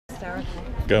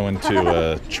going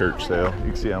to a church sale.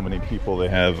 You can see how many people they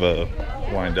have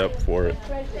lined up for it.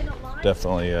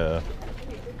 Definitely, I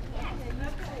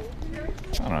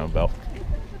don't know, about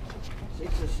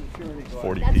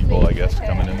 40 people, I guess,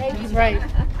 coming in. Right.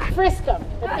 Frisk them.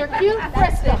 If they're cute,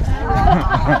 frisk them.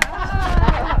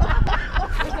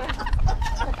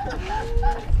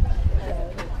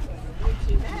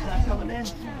 Coming in.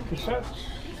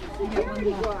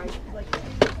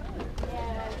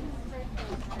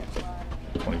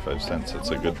 25 cents. It's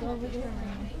a good.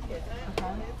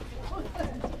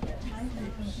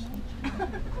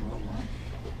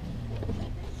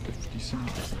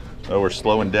 Oh, we're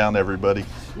slowing down, everybody.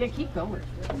 Yeah, keep going.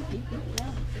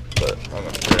 But I'm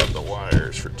gonna grab the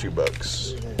wires for $2.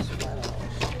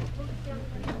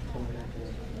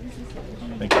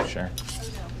 Thank you, Sharon.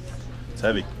 It's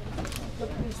heavy.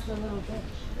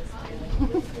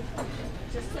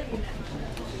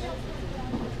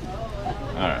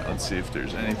 All right, let's see if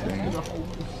there's anything.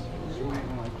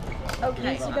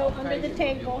 Okay. Needs to go under the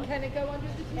table. Can it go under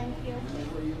the table?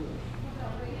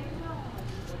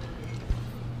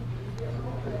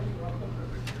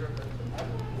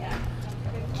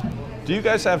 Do you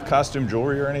guys have costume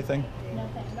jewelry or anything?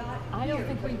 I don't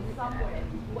think we.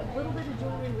 What little bit of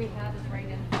jewelry we have is right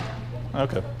in there.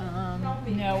 Okay.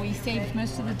 No, we saved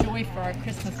most of the jewelry for our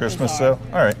Christmas Christmas bazaar. sale?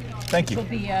 All right. Thank you. It'll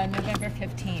be November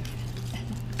 15th.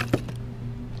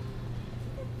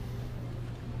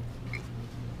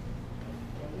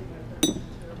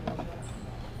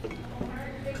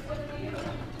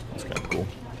 That's kind of cool.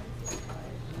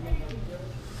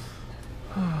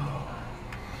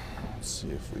 Let's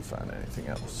see if we find anything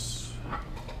else.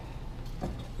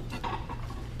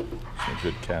 Some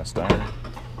good cast iron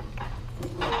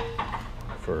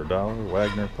for $1.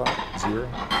 Wagner pot, 0.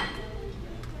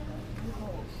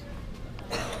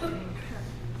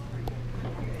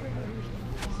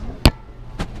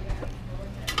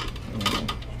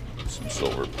 Some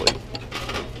silver plate.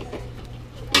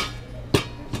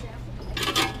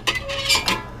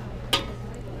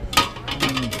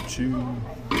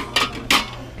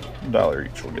 $2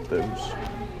 each. We'll get those.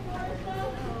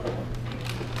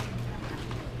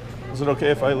 Is it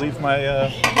okay if I leave my?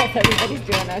 Yes, everybody's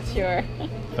doing that, sure.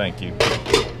 Thank you.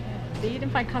 So you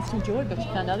didn't find costume jewelry, but you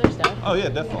found other stuff. Oh yeah,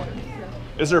 definitely.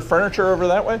 Is there furniture over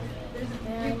that way?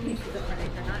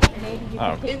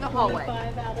 Oh. In the hallway.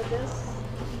 5 out of this.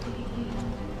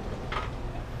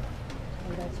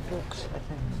 That's books, I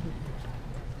think.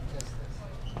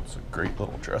 It's a great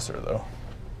little dresser, though.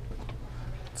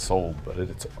 It's sold, but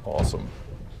it's awesome.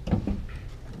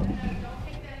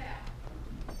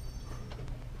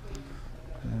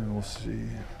 And we'll see.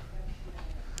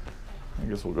 I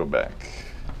guess we'll go back.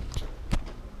 You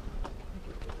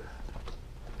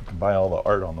can buy all the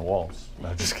art on the walls.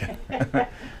 No, just kidding.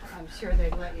 I'm sure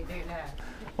they'd let you do that.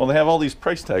 Well, they have all these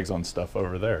price tags on stuff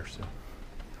over there, so.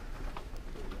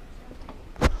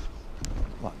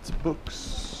 Lots of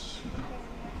books.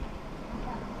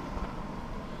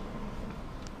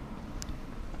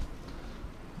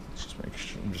 Let's just make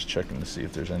sure. I'm just checking to see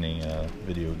if there's any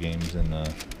video games in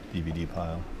the DVD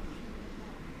pile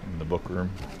in the book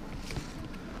room.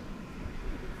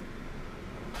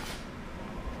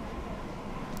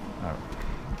 All right,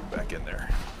 get back in there.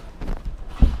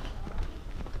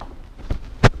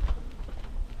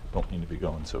 Don't need to be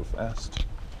going so fast.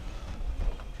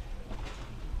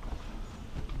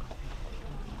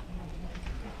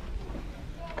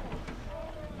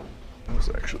 This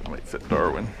actually might fit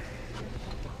Darwin.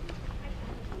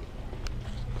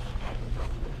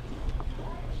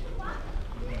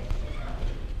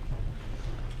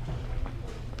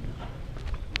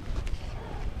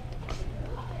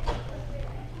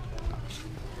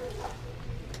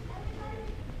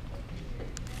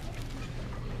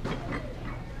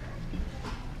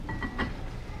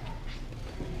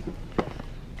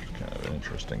 Kind of an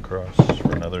interesting cross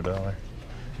for another $1.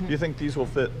 Do you think these will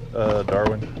fit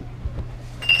Darwin?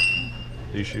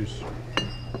 These shoes?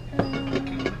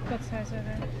 What size are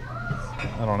they?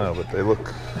 I don't know, but they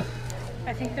look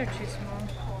I think they're too small.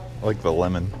 like the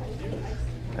lemon.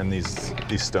 And these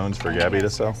stones for Gabby to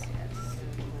sell. That's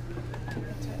what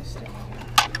I was doing.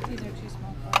 These are too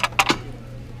small for me.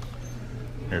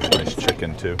 Here's a nice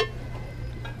chicken too.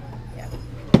 Yeah.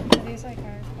 These like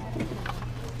ours.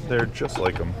 They're just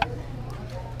like them.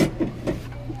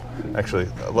 Actually,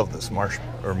 I love this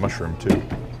mushroom too.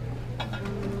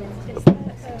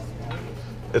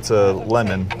 It's a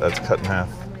lemon that's cut in half.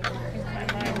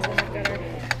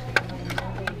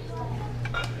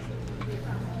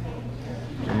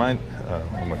 Mine,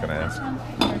 I'm not gonna ask.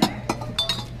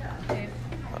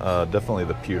 Definitely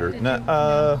the pewter.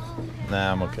 Nah,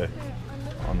 I'm okay.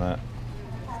 on that.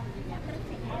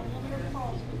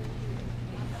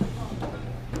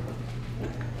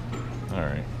 All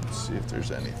right, let's see if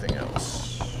there's anything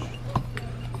else.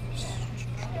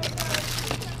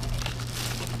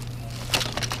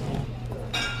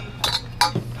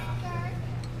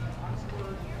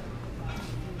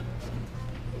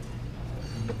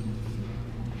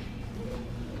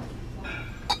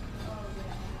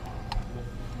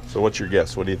 So what's your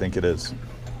guess? What do you think it is?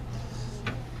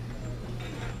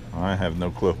 I have no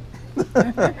clue. I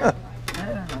don't know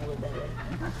what that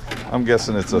is. I'm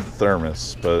guessing it's a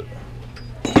thermos, but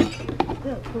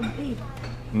Look, could be.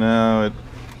 no,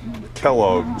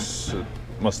 Kellogg's. It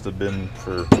must have been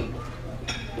for. Oh,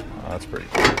 that's pretty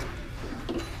cool.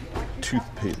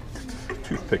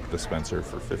 Toothpick dispenser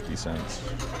for 50 cents.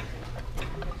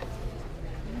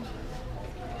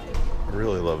 I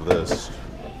really love this.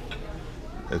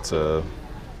 It's a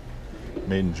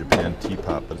made in Japan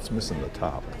teapot, but it's missing the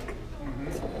top.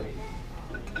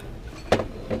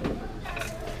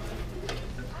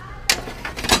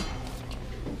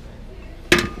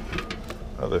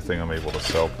 Other thing I'm able to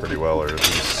sell pretty well are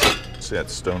these, see that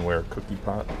stoneware cookie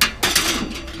pot?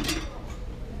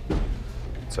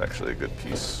 It's actually a good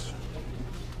piece.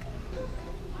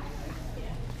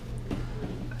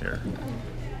 Here.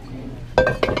 I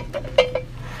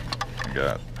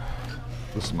got,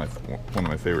 this is one of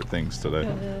my favorite things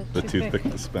today. The toothpick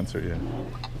dispenser, yeah.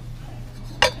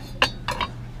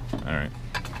 All right.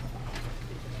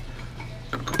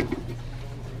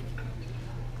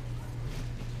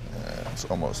 It's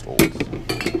almost old.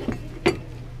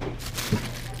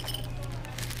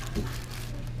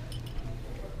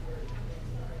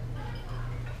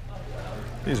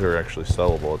 These are actually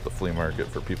sellable at the flea market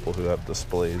for people who have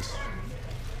displays.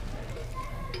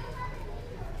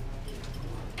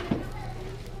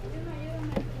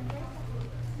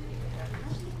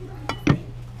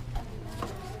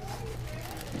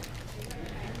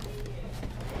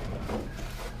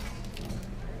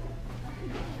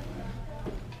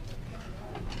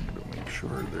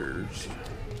 Sure, there's.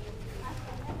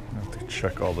 I have to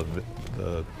check all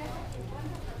the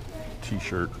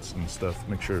t-shirts and stuff.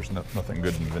 Make sure there's nothing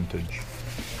good in vintage.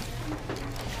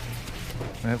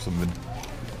 I have some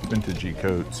vintagey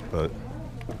coats, but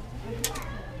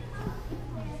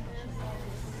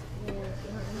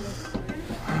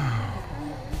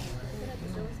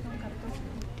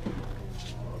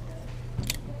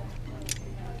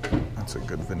that's a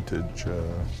good vintage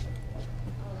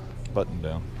button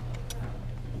down.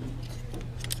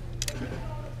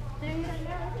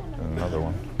 And another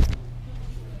one.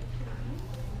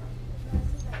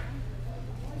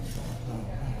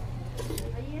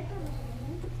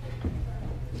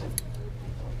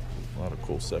 A lot of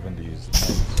cool 70s.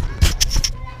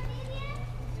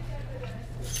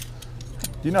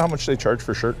 Do you know how much they charge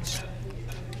for shirts?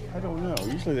 I don't know.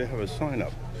 Usually they have a sign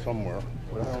up somewhere,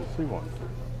 but I don't see one.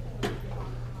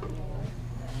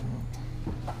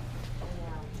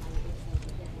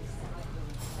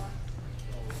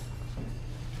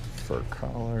 Fur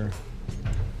collar.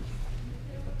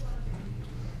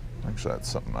 Actually, that's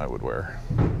something I would wear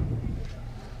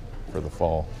for the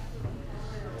fall.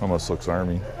 Almost looks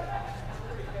army.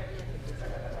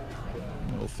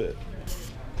 It'll fit.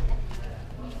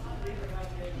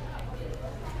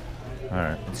 All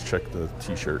right, let's check the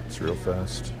t-shirts real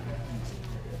fast.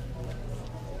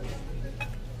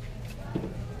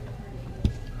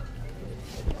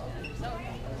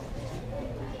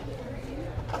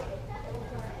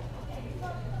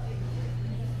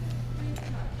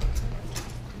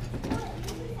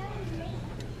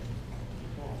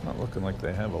 Not looking like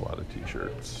they have a lot of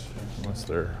t-shirts, unless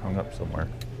they're hung up somewhere.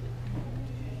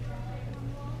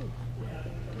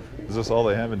 Is this all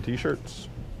they have in t-shirts,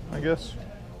 I guess?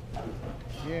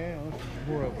 Yeah,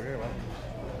 we're over there.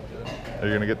 Are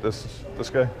you gonna get this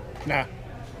guy? Nah.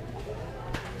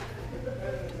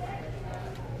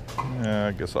 Yeah,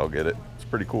 I guess I'll get it. It's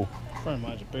pretty cool. A friend of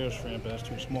mine's a bear shrimp, but that's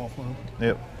too small for him.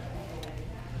 Yep.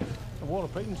 A Walter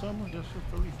Payton somewhere? That's a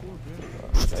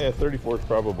 34, yeah. Yeah, 34 is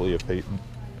probably a Peyton.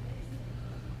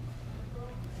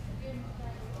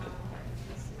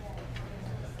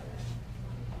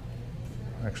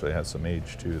 Actually has some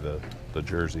age too, the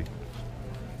jersey.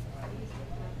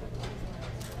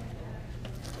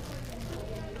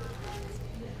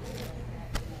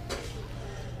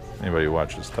 Anybody who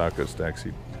watches Taco Stacks,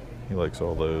 he likes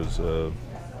all those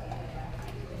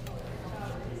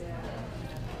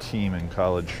team and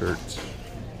college shirts.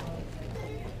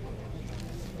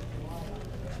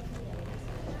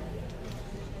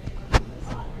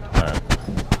 All right.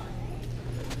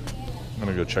 I'm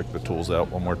gonna go check the tools out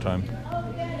one more time.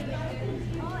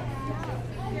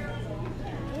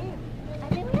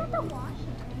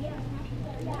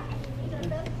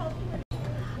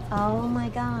 Oh my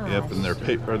gosh. Yep, and they're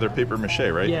paper mache,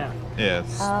 right? Yeah. Yeah.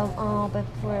 But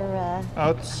for Oh,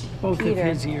 it's Both Peter. of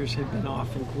his ears have been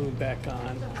off and glued back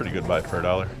on. pretty good buy for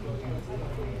 $1.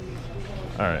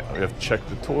 All right, we have to check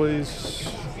the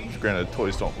toys. Granted,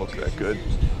 toys don't look that good.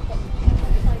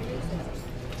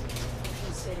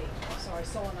 City. So I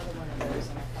saw another one of those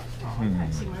and I thought,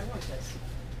 I see my want this.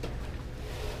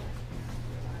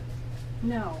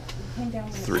 No, it came down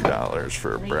with $3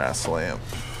 for a brass lamp.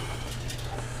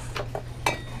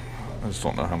 I just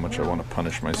don't know how much I want to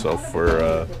punish myself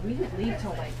for. We didn't leave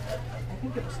till like, I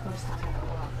think it was close to 10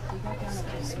 o'clock. We got down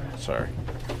at this. Sorry.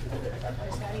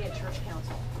 There's Patty at church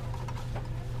council.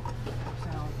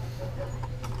 So,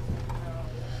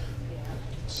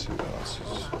 Let's see what else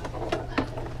is.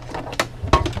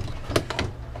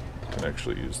 Can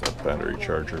actually use that battery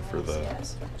charger for the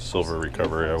silver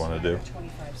recovery I want to do.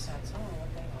 25 cents.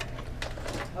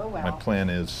 Oh, wow. My plan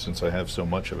is, since I have so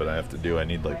much of it I have to do, I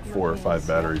need like 4 or 5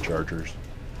 battery chargers.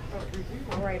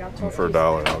 All right, I'll And talk for to you.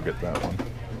 $1 I'll get that one.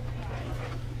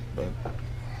 But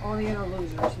All the other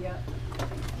losers, yeah.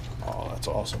 oh, that's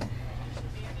awesome.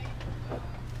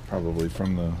 Probably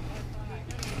from the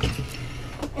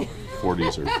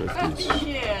 40s or 50s.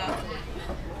 Yeah.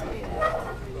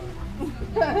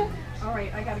 All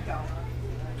right, I gotta go.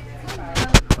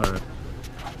 All right.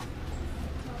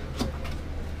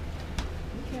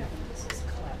 This is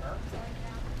clever.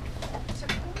 It's a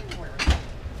corner.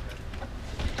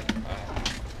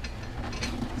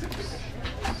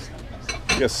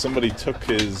 I guess somebody took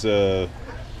his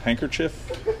handkerchief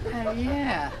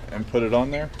Yeah. and put it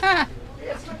on there. Ha!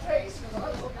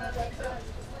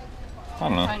 I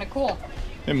don't know. Kind of cool.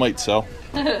 It might sell.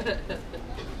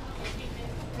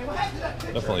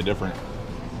 Definitely different.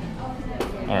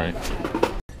 All right.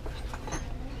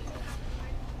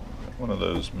 One of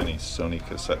those mini Sony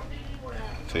cassette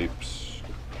tapes.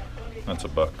 That's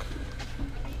 $1.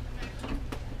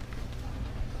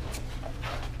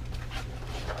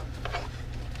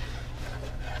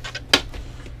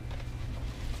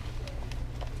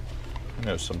 I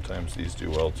know sometimes these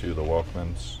do well too, the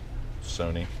Walkmans,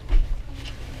 Sony.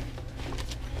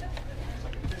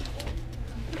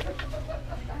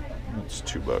 That's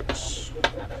 $2.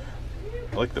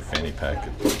 I like the fanny pack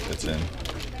it's in.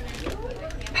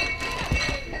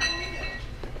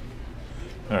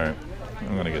 Alright,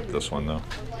 I'm gonna get this one though.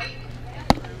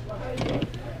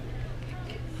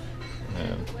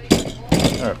 And,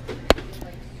 alright.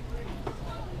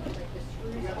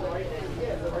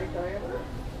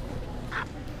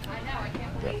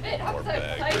 Got more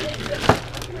bag right here.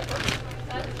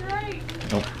 That's right.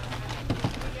 Nope.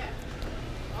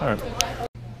 Alright.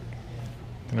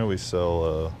 You know we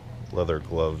sell leather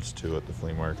gloves too at the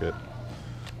flea market.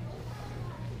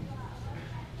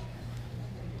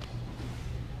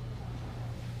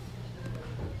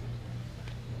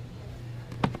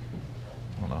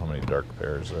 I don't know how many dark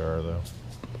pairs there are though.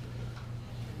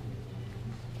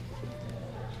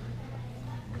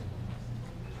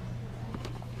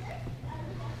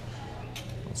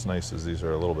 What's nice is these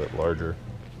are a little bit larger.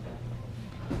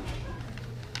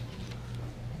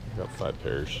 Got 5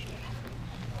 pairs.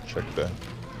 Check that.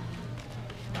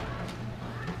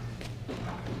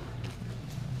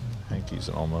 Hankies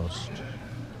almost.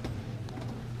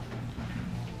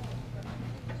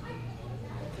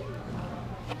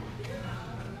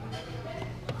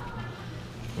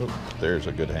 Oh, there's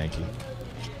a good hanky.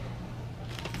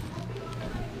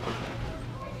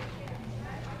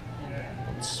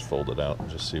 Let's fold it out and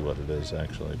just see what it is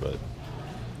actually, but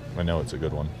I know it's a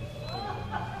good one.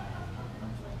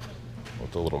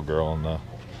 With the little girl and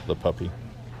the puppy.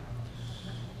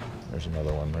 There's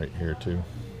another one right here too.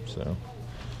 So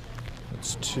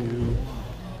that's 2.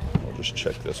 I'll just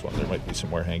check this one. There might be some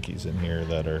more hankies in here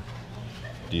that are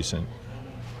decent.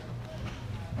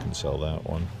 I can sell that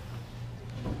one.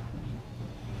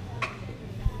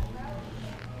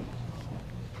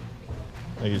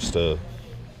 I used to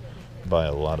buy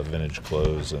a lot of vintage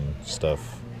clothes and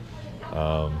stuff.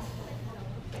 I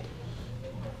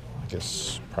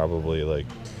guess probably like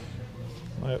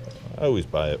I always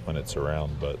buy it when it's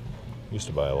around, but I used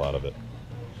to buy a lot of it.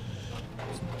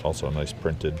 It's also nice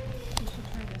printed.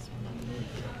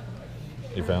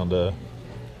 You found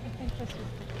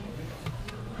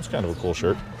it's kind of a cool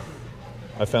shirt.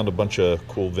 I found a bunch of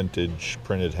cool vintage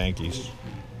printed hankies.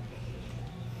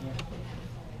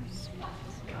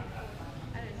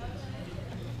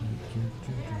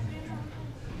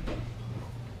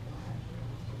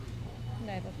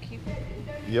 They look cute.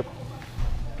 Yep.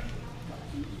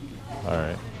 All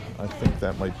right. I think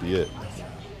that might be it.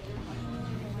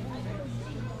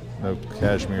 No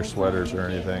cashmere sweaters or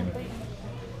anything.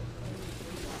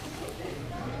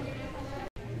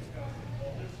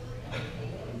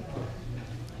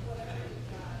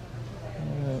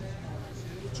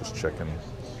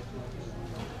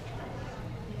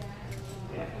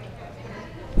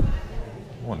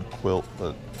 one quilt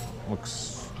that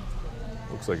looks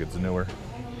like it's newer.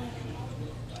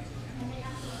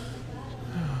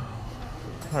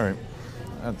 All right,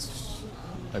 that's,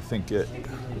 I think, it.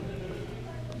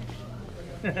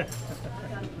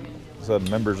 Is that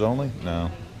members only? No.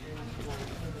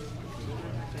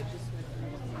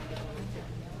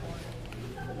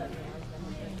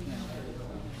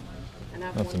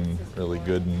 Nothing really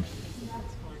good. And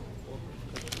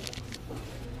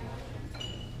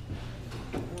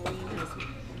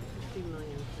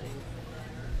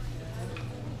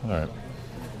all right.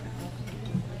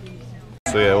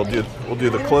 So yeah, we'll do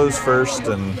the clothes first,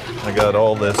 and I got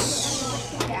all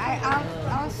this. Okay,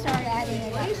 I'll start adding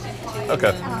it.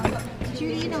 Okay.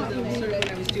 Judy, you know what you need?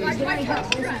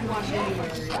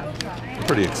 I'm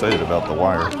pretty excited about the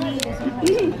wire.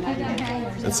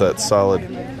 It's that solid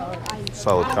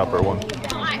copper one.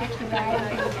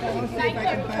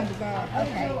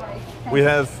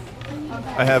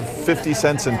 I have 50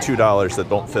 cents and $2 that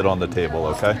don't fit on the table,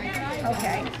 okay?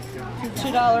 Okay.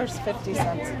 $2.50.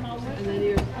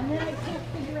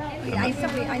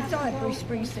 I saw a Bruce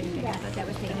Springsteen thing. I thought that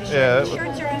was the issue. Yeah.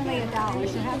 Shirts are only $1,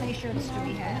 so how many shirts do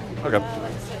we have? Okay.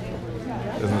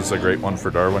 Isn't this a great one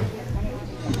for Darwin?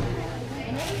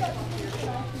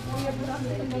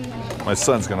 My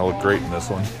son's gonna look great in this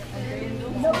one.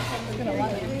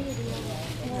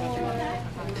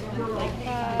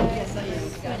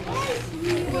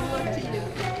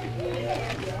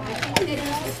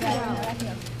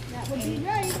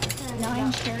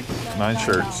 Nine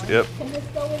shirts, yep.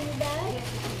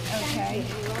 Okay.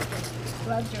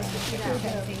 Gloves are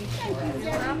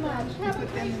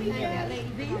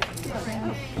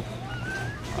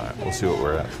All right, we'll see what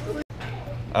we're at.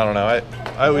 I don't know.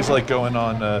 I always like going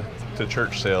on to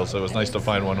church sales. So it was nice to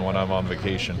find one when I'm on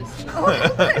vacation.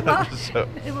 So,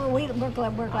 we're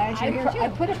glad you're here too. I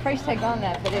put a price tag on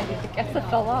that, but I guess it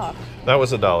fell off. that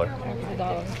was $1. It was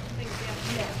 $1.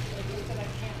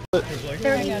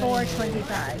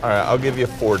 $34.25. All right, I'll give you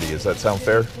 40. Does that sound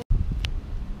fair?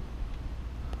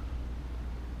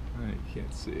 You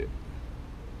can't see it.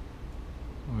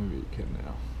 Maybe you can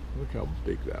now. Look how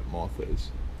big that moth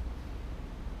is.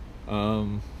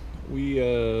 We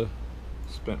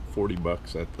spent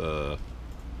 $40 at the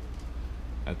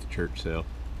church sale.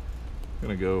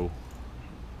 Gonna go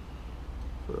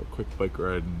for a quick bike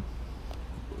ride and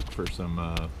look for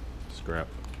some scrap.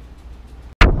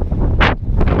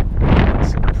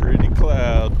 It's a pretty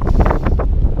cloud.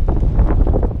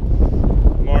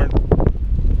 Morning.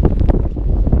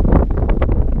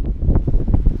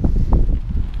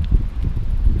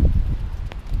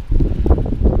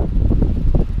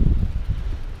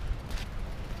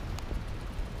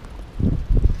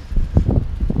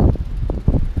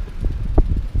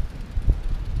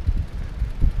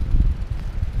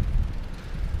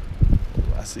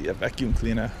 I see a vacuum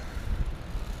cleaner.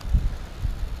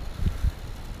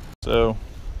 So,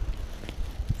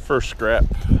 first scrap,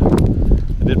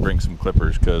 I did bring some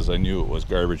clippers because I knew it was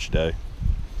garbage day.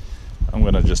 I'm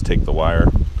gonna just take the wire.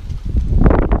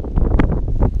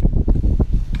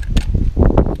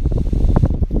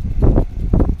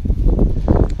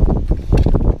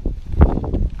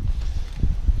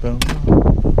 Boom.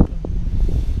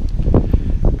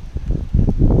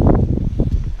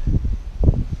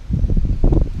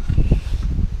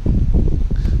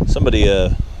 Somebody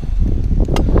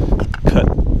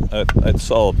I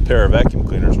saw a pair of vacuum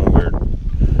cleaners when we were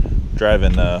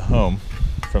driving home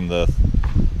from the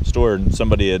store, and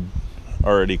somebody had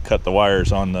already cut the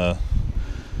wires on the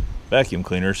vacuum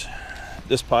cleaners.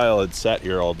 This pile had sat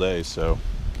here all day, so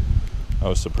I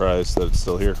was surprised that it's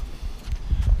still here.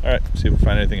 All right, see if we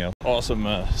find anything else. Awesome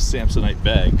Samsonite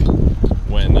bag.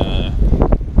 When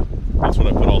that's what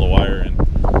I put all the wire in.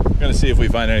 I'm gonna see if we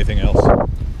find anything else.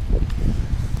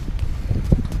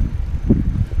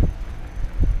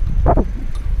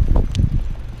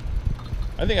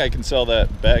 I think I can sell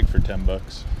that bag for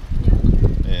 $10.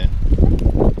 Yeah.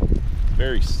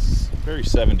 Very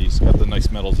 70s. Got the nice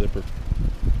metal zipper.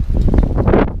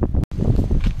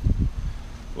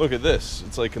 Look at this.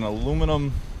 It's like an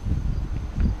aluminum.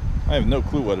 I have no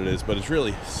clue what it is, but it's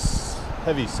really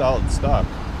heavy, solid stock.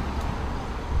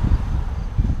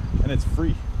 And it's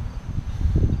free.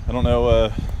 I don't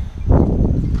know.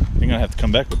 I'm gonna have to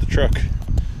come back with the truck.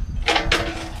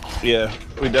 Yeah,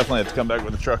 we definitely have to come back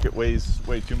with the truck. It weighs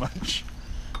way too much.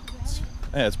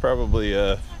 It's probably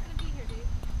huh?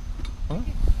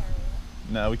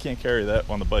 No, we can't carry that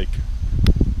on the bike.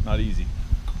 Not easy.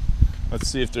 Let's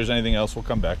see if there's anything else. We'll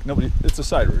come back. It's a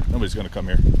side route. Nobody's gonna come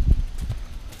here.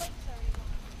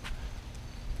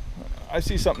 I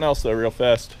see something else though real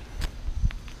fast.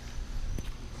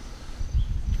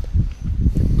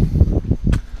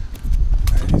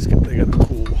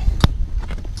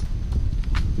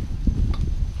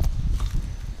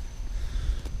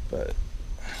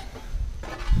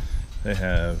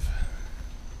 have.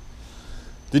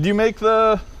 Did you make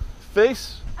the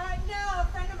face? No, a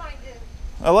friend of mine did.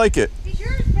 I like it. He's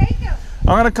yours, take him.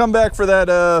 I'm gonna come back for that.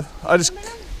 I just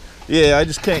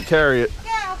can't carry it.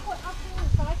 Yeah, I'll put it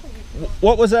aside for you.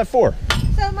 What was that for?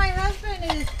 So my husband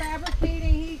is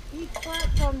fabricating. He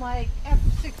worked on like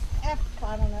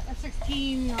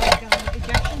F16 like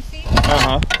ejection seat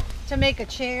to make a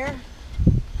chair,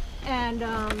 and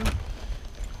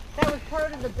that was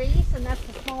part of the base, and that's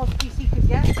the smallest piece he could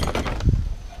get.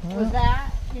 Was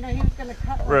that? You know, he was going to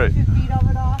cut like 2 feet of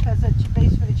it off as a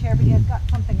base for the chair, but he had got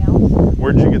something else.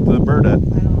 Where'd you get the bird at? I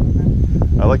don't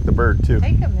remember. I like the bird too.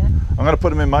 Take him, man. I'm gonna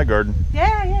put him in my garden.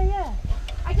 Yeah.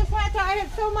 I just had to. I had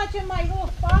so much in my little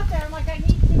spot there. I'm like, I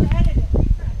need to edit it.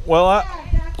 Well, Yeah,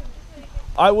 exactly.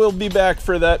 I will be back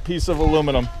for that piece of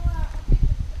aluminum.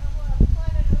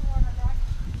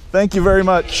 Thank you very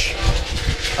much.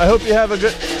 I hope you have a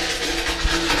good.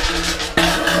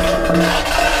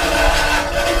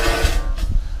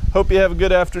 Hope you have a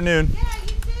good afternoon. Yeah, you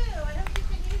too. I hope you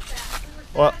can use that.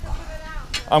 Well,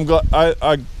 I'm glad.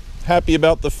 I'm happy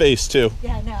about the face too.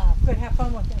 Yeah, no. Good. Have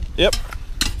fun with him. Yep.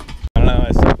 I don't know.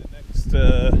 I said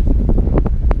the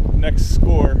next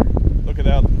score. Look at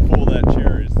how cool that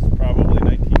chair is. It's probably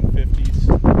 1950s.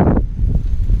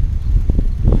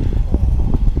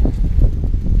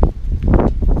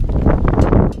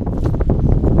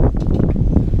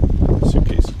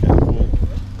 Suitcase is kind of cool,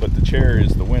 but the chair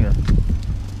is the winner.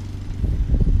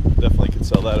 Definitely could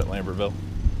sell that at Lambertville.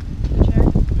 Chair.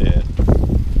 Yeah.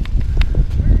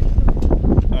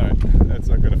 All right, that's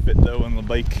not gonna fit though on the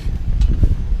bike.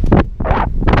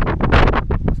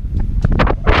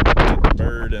 The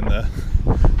bird and the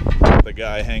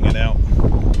guy hanging out.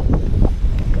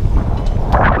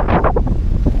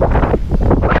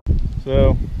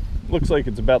 So, looks like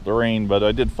it's about to rain, but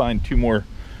I did find 2 more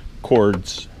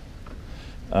cords.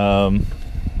 That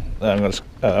one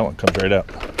comes right out.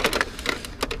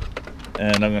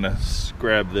 And I'm gonna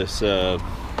grab this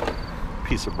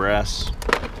piece of brass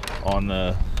on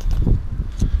the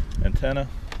antenna.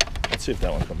 Let's see if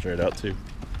that one comes right out too.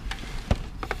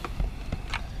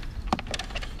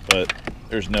 But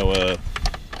there's no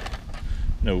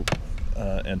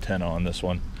antenna on this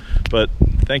one. But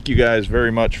thank you guys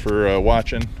very much for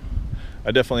watching.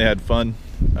 I definitely had fun.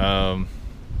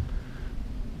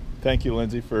 Thank you,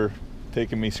 Lindsay, for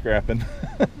taking me scrapping.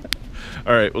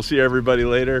 All right, we'll see everybody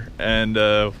later, and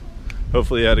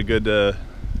hopefully you had a good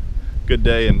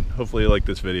day, and hopefully you like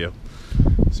this video.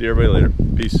 See everybody later.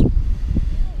 Peace.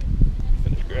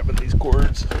 Finish grabbing these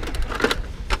cords.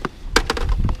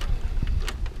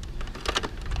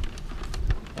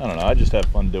 I don't know, I just have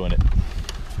fun doing it.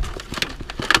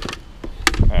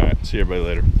 All right, see everybody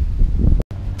later.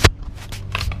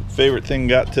 Favorite thing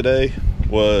got today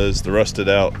was the rusted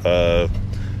out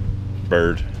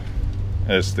bird.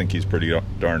 I just think he's pretty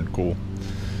darn cool.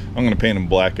 I'm gonna paint him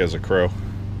black as a crow.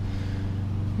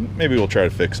 Maybe we'll try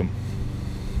to fix him.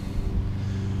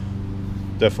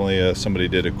 Definitely somebody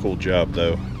did a cool job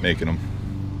though making them.